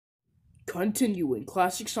Continuing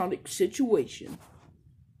classic Sonic situation.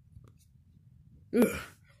 Ugh.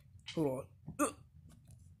 Hold on. Ugh.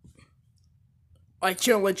 I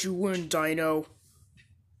can't let you win, Dino.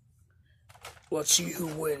 Let's see who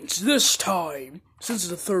wins this time. Since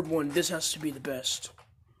it's the third one, this has to be the best.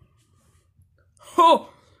 Oh!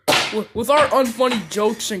 With our unfunny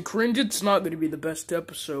jokes and cringe, it's not going to be the best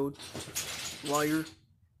episode. Liar.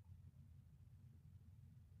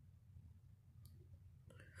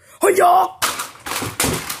 Hiya!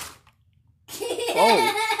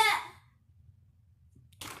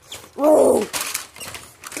 Oh. Oh.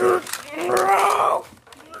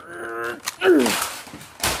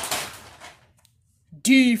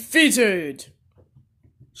 Defeated!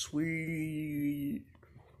 Sweet.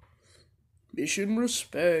 Mission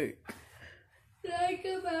respect. Can I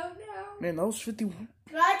come out now? Man, that was 51.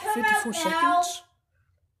 Can I come 54 out seconds?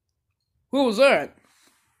 Who was that?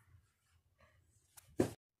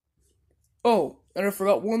 Oh, and I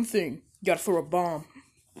forgot one thing. You gotta throw a bomb.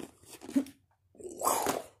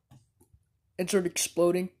 And start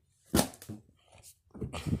exploding.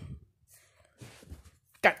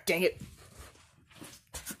 God dang it.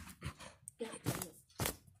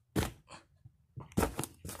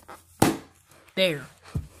 There.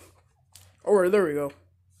 Alright, there we go.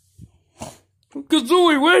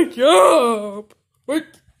 Kazooie, wake up! Wake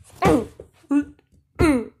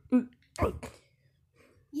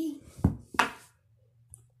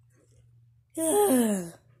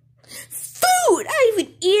Food! I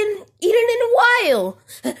haven't eaten in a while.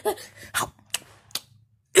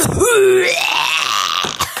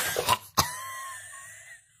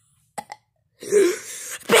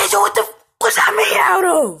 Bitch, what the was that made out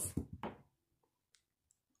of?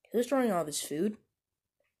 Who's throwing all this food?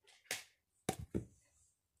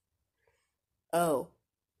 Oh.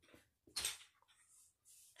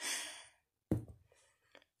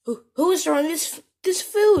 Who is throwing this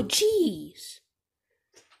food? Jeez.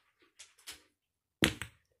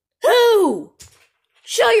 Who?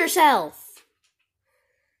 Show yourself.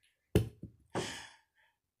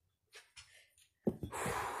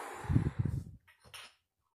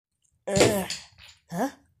 Huh?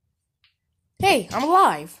 Hey, I'm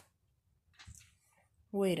alive.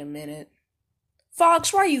 Wait a minute.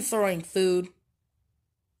 Fox, why are you throwing food?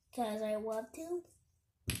 'Cause I want to.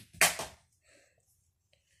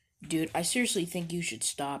 Dude, I seriously think you should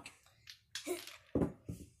stop.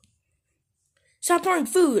 Stop throwing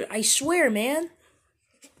food, I swear, man.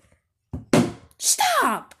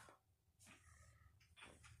 Stop!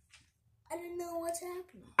 I don't know what's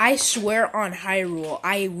happening. I swear on Hyrule,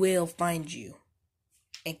 I will find you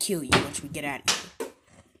and kill you once we get out of here.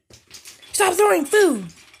 Stop throwing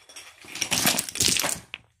food!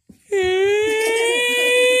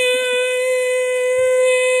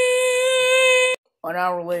 An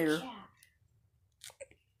hour later.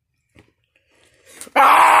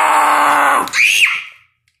 Ah!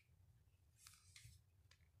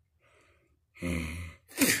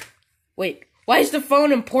 Wait, why is the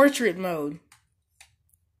phone in portrait mode?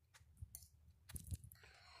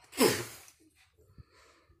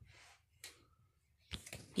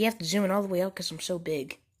 You have to zoom in all the way out because I'm so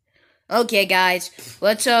big. Okay, guys,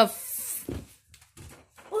 let's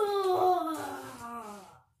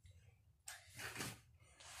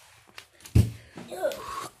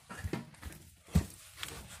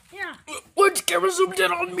Why the camera zoomed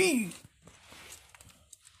in on me?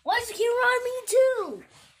 Why is the camera on me too?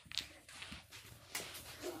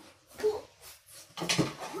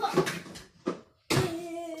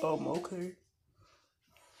 Okay.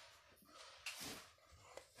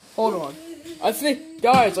 Hold on. I think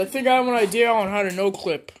I have an idea on how to no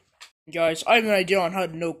clip. Guys, I have an idea on how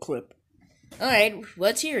to no clip. Alright,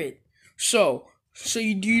 let's hear it. So do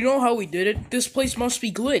you know how we did it? This place must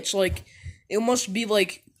be glitched. Like, it must be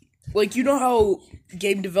like, you know how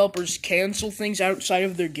game developers cancel things outside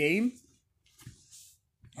of their game?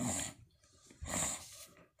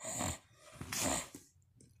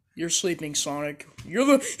 You're sleeping, Sonic. You're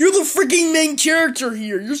the freaking main character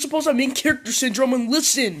here. You're supposed to have main character syndrome and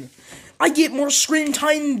listen. I get more screen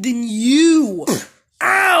time than you.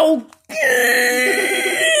 Ow! You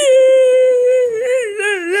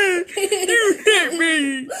hit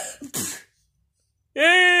me.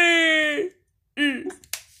 Hey!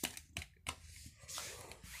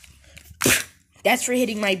 That's for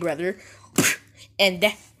hitting my brother. And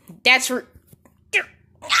that's for...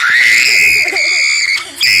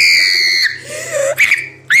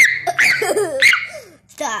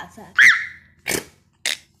 Stop.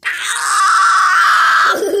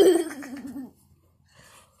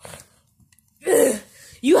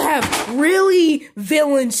 You have really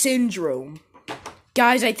villain syndrome.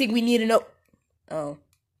 Guys, I think we need to know. Oh,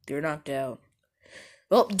 they're knocked out.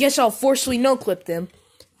 Well, guess I'll forcefully no-clip them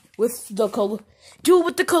with the do it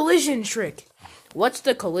with the collision trick. What's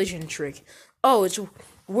the collision trick? Oh, it's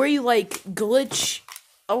where you like glitch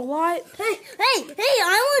a lot. Hey!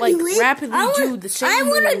 I want to do it. Like rapidly do the same. I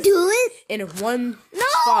want to do it in one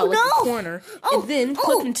spot, like the corner, and then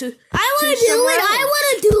clip into. I want to do it. I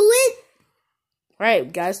want to do it. All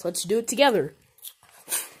right, guys, let's do it together.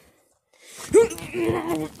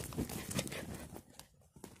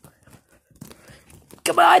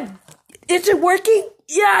 Come on, is it working?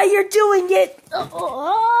 Yeah, you're doing it.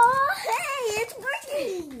 Oh, hey, it's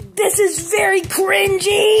working. This is very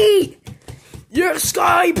cringy. Your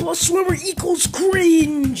Sky plus Swimmer equals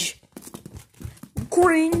cringe.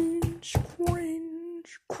 Cringe.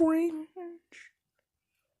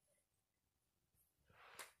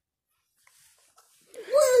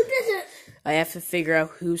 Whoa, does it? I have to figure out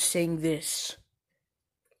who's saying this.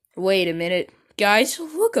 Wait a minute. Guys,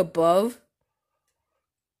 look above.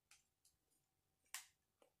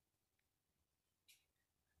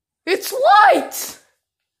 It's light!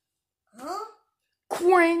 Huh?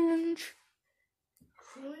 Cringe.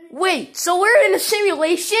 Wait, so we're in a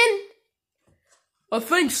simulation? I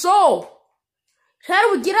think so. How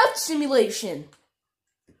do we get out the simulation?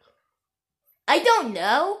 I don't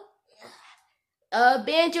know.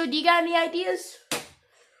 Banjo, do you got any ideas?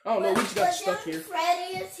 Oh no, we just got stuck here.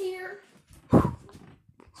 Freddy is here.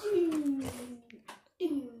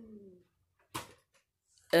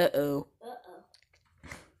 Uh-oh.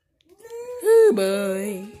 Oh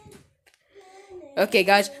boy. Okay,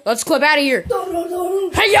 guys, let's clip out of here.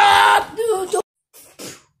 Hey-ya!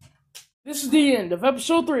 This is the end of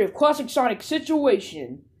episode 3 of Classic Sonic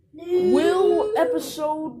Situation. Will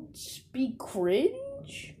episodes be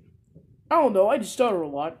cringe? I don't know, I just stutter a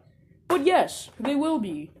lot. But yes, they will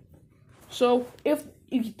be. So, if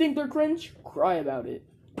you think they're cringe, cry about it.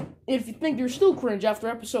 If you think they're still cringe after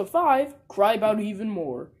episode 5, cry about it even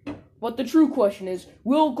more. But the true question is,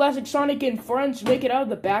 will Classic Sonic and friends make it out of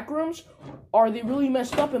the back rooms? Are they really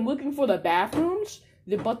messed up and looking for the bathrooms?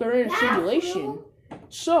 But they're in a simulation.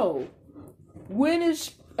 So, when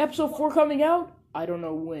is episode 4 coming out? I don't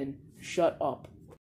know when. Shut up.